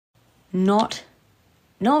not,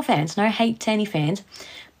 no offense, no hate to any fans,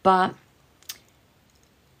 but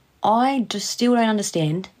I just still don't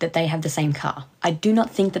understand that they have the same car. I do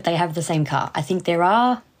not think that they have the same car. I think there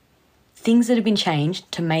are things that have been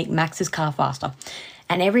changed to make Max's car faster.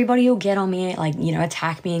 And everybody will get on me, like, you know,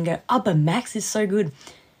 attack me and go, oh, but Max is so good.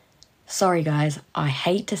 Sorry, guys. I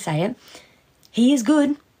hate to say it. He is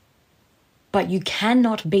good, but you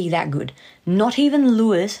cannot be that good. Not even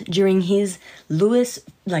Lewis, during his Lewis,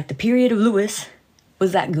 like the period of Lewis,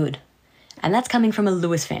 was that good. And that's coming from a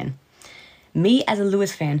Lewis fan. Me, as a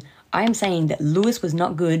Lewis fan, I am saying that Lewis was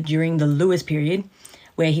not good during the Lewis period,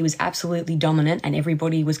 where he was absolutely dominant and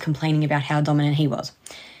everybody was complaining about how dominant he was.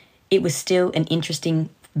 It was still an interesting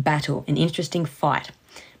battle, an interesting fight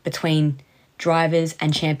between drivers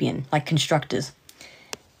and champion, like constructors.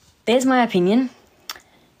 There's my opinion.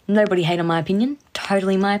 Nobody hate on my opinion.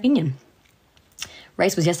 Totally my opinion.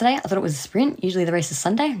 Race was yesterday. I thought it was a sprint. Usually the race is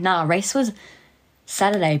Sunday. Nah, race was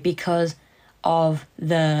Saturday because of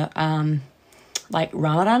the,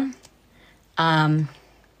 Ramadan.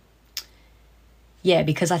 Yeah,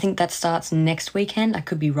 because I think that starts next weekend. I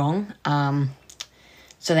could be wrong.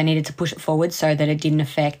 So they needed to push it forward so that it didn't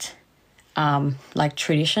affect,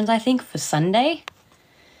 traditions, I think, for Sunday.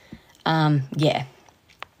 Yeah.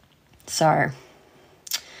 So,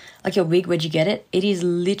 like your wig, where'd you get it? It is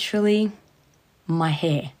literally my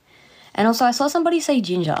hair. And also, I saw somebody say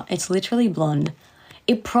ginger. It's literally blonde.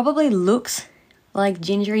 It probably looks like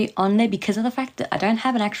gingery on there because of the fact that I don't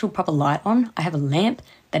have an actual proper light on. I have a lamp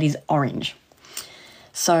that is orange.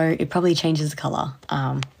 So it probably changes the colour.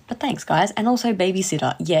 But thanks, guys. And also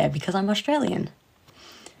babysitter. Yeah, because I'm Australian.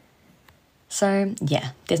 So,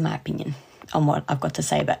 yeah, there's my opinion on what I've got to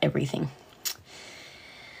say about everything.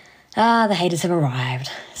 The haters have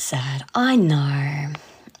arrived. Sad. I know.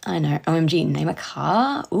 OMG, name a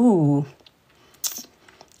car? Ooh.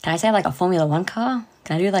 Can I say like a Formula 1 car?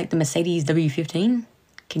 Can I do like the Mercedes W15?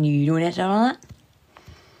 Can you do an edit on that?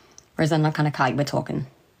 Or is that not kind of car we're talking?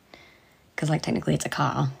 Because like technically it's a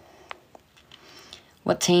car.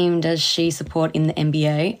 What team does she support in the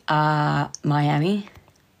NBA? Miami.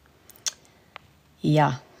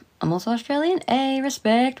 Yeah. I'm also Australian. Hey,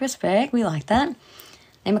 respect. We like that.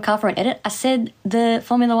 Name a car for an edit. I said the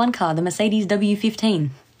Formula 1 car, the Mercedes W15.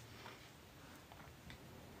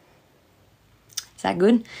 Is that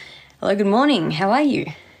good? Hello, good morning. How are you?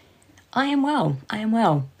 I am well.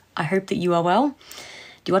 I hope that you are well.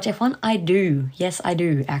 Do you watch F1? I do. Yes, I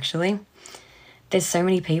do, actually. There's so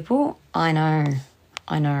many people. I know.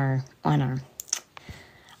 I'm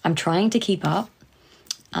trying to keep up.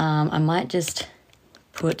 I might just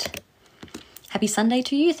put happy Sunday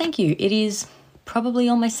to you. Thank you. It is probably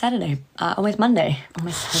almost Saturday. Almost Monday.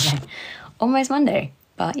 Almost Monday.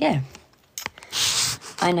 But yeah.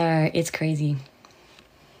 I know, it's crazy.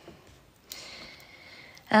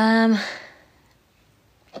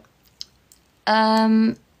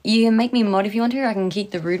 You can make me mod if you want to. I can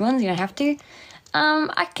keep the rude ones. You don't have to.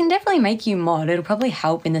 I can definitely make you mod. It'll probably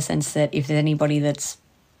help in the sense that if there's anybody that's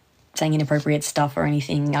saying inappropriate stuff or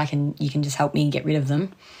anything, you can just help me get rid of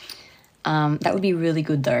them. That would be really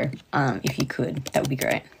good though. If you could, that would be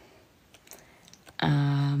great.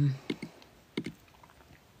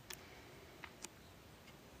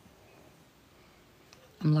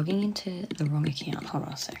 I'm logging into the wrong account. Hold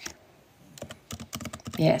on a sec.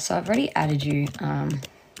 Yeah, so I've already added you.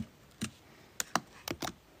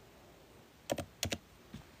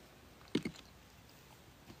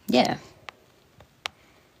 Yeah.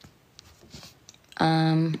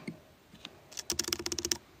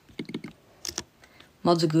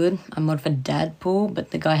 Mods are good. I mod for Dadpool,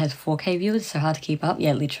 but the guy has 4K viewers, so hard to keep up.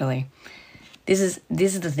 Yeah, literally. This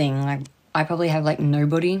is the thing. Like, I probably have like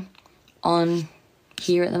nobody on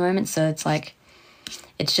here at the moment, so it's like,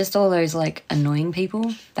 it's just all those like annoying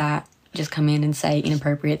people that just come in and say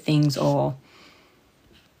inappropriate things, or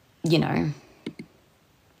you know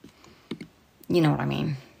what I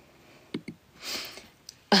mean.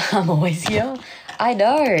 I'm always here. I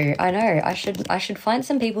know. I should find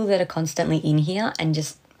some people that are constantly in here and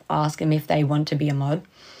just ask them if they want to be a mod.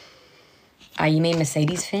 You mean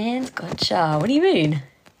Mercedes fans? Gotcha. What do you mean?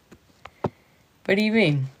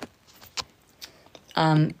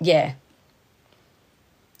 Yeah.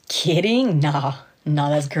 Kidding? Nah,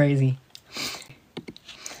 that's crazy.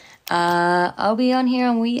 I'll be on here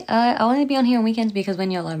on I'll only be on here on weekends because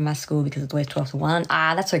when you're live in my school, because it's always 12 to 1.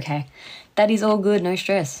 That's okay. That is all good. No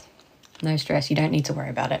stress. You don't need to worry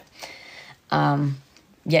about it.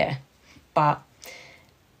 Yeah. But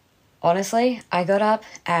honestly, I got up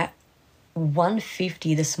at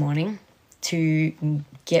 1:50 this morning to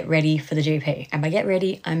get ready for the GP. And by get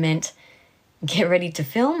ready, I meant get ready to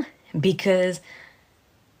film because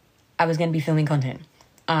I was going to be filming content.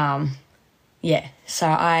 Yeah, so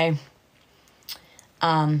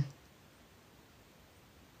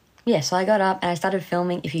so I got up and I started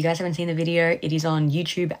filming. If you guys haven't seen the video, it is on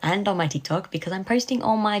YouTube and on my TikTok, because I'm posting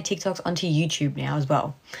all my TikToks onto YouTube now as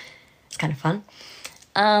well. It's kind of fun.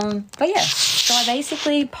 But yeah, so I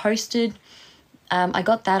basically posted, I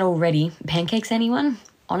got that already. Pancakes, anyone?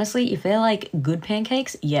 Honestly, if they're like good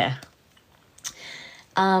pancakes, yeah.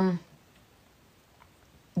 Yeah,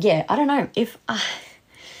 I don't know. If I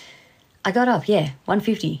got up,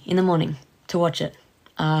 1:50 in the morning to watch it.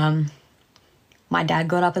 My dad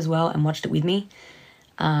got up as well and watched it with me.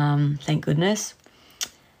 Thank goodness.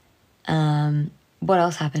 What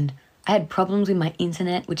else happened? I had problems with my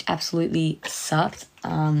internet, which absolutely sucked.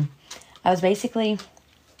 I was basically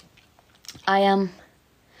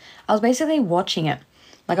watching it.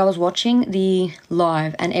 Like, I was watching the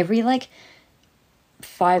live, and every,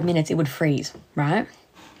 5 minutes it would freeze, right?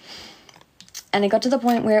 And it got to the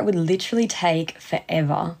point where it would literally take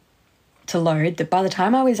forever to load, that by the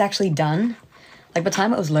time I was actually done, by the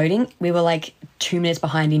time it was loading, we were 2 minutes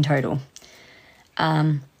behind in total.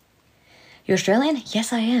 You're Australian?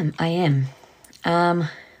 Yes, I am. I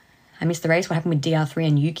missed the race. What happened with DR3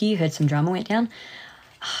 and Yuki? Heard some drama went down.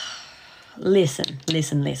 Listen.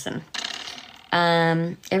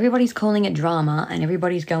 Everybody's calling it drama, and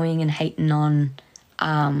everybody's going and hating on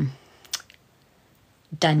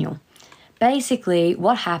Daniel. Basically,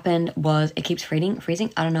 what happened was it keeps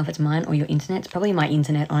freezing. I don't know if it's mine or your internet. It's probably my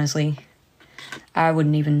internet, honestly. I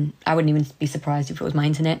wouldn't even be surprised if it was my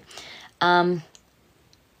internet.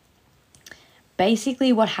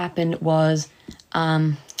 Basically, what happened was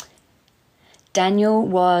Daniel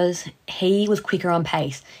was quicker on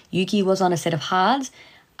pace. Yuki was on a set of hards,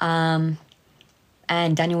 and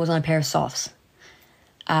Daniel was on a pair of softs.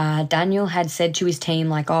 Daniel had said to his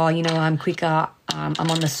team, I'm quicker, I'm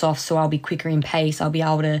on the soft, so I'll be quicker in pace. I'll be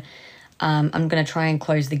able to, I'm going to try and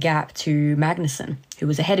close the gap to Magnussen, who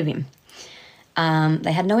was ahead of him.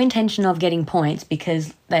 They had no intention of getting points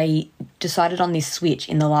because they decided on this switch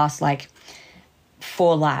in the last,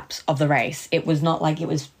 4 laps of the race. It was not like it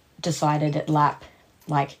was decided at lap,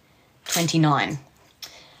 29.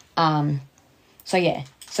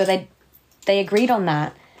 So they agreed on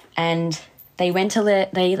that, and they went to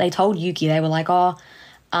they told Yuki, they were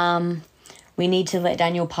we need to let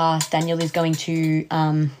Daniel pass. Daniel is going to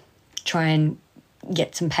try and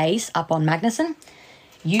get some pace up on Magnussen.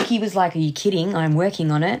 Yuki was like, are you kidding? I'm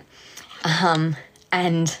working on it.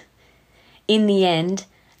 And in the end,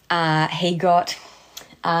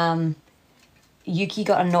 Yuki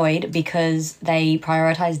got annoyed because they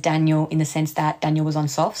prioritized Daniel in the sense that Daniel was on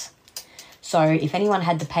softs. So if anyone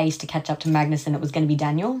had the pace to catch up to Magnussen, it was going to be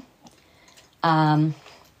Daniel.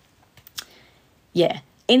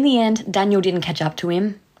 In the end, Daniel didn't catch up to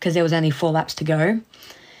him because there was only 4 laps to go.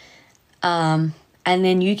 And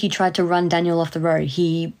then Yuki tried to run Daniel off the road.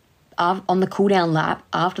 On the cooldown lap,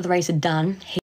 after the race had done,